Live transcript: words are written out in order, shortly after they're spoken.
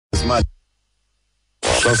izimali.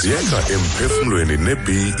 Hlaziyeka Emphefumlweni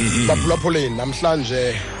neBEE. Baphulaphuli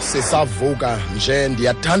namhlanje sisavuka nje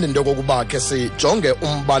ndiyathanda into kokuba ke sijonge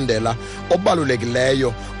umbandela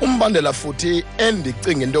obalulekileyo, umbandela futhi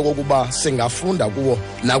endicinga into kokuba singafunda kuwo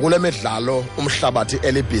nakule midlalo umhlabathi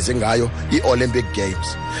elibhizi ngayo iOlympic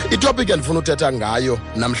Games. Itopic endifuna uthetha ngayo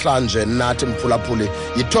namhlanje nathi mphulaphuli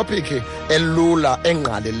yitopic elula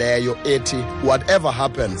engqalileyo ethi whatever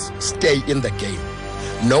happens stay in the game.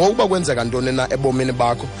 Nokokuba kwenzeka ntoni na ebomini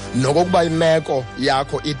bakho, nokokuba imeko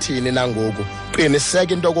yakho ithini nangoku,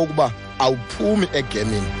 qiniseka into kokuba awuphumi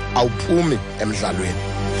egemini, awuphumi emidlalweni.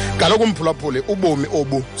 Kaloku mphulaphuli ubomi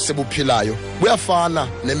obu sibuphilayo buyafana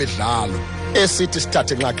nemidlalo esithi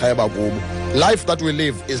sithathe inxaxheba kubo. Life that we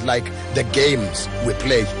live is like the games we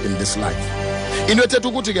play in this life. Into ethetha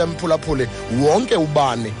ukuthi ke mphulaphuli wonke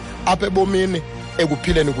ubani apha ebomini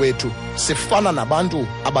ekuphileni kwethu sifana nabantu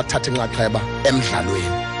abathatha inxaxheba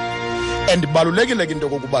emidlalweni. And balulekile into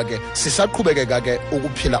kokuba ke sisaqhubekeka ke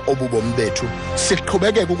ukuphila obubomi bethu,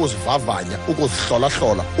 siqhubekeke ukuzivavanya,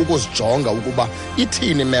 ukuzihlola-hlola, ukuzijonga ukuba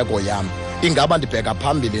ithini imeko yam. Ingaba ndibheka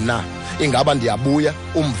phambili na? Ingaba ndiyabuya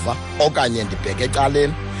umva okanye ndibheke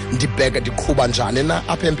ecaleni? Ndiqhuba njani na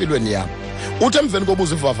apha empilweni yam? Uthi emveni koba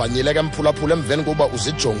uzivavanyile ke mphulaphula, emveni koba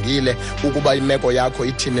uzijongile ukuba imeko yakho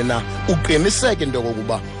ithini na, uqiniseke into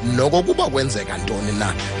kokuba nokokuba kwenzeka ntoni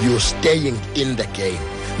na, you staying in the game.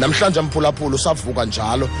 Namhlanje mphulaphula usavuka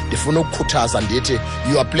njalo ndifuna ukukhuthaza ndithi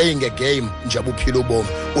you are playing a game njengoba uphila ubomi,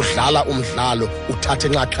 udlala umdlalo, uthatha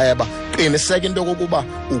inxaxheba, qiniseka into kokuba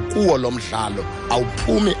ukuwo lo mdlalo,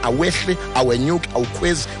 awuphumi, awehli, awenyuki,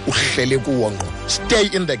 awukhwezi, uhleli kuwo ngqo. Stay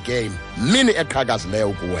in the game, mini eqhakazileyo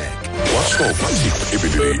kuweke. Washo bathi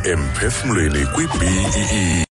ebeleli emphefumlweni kwiBEE.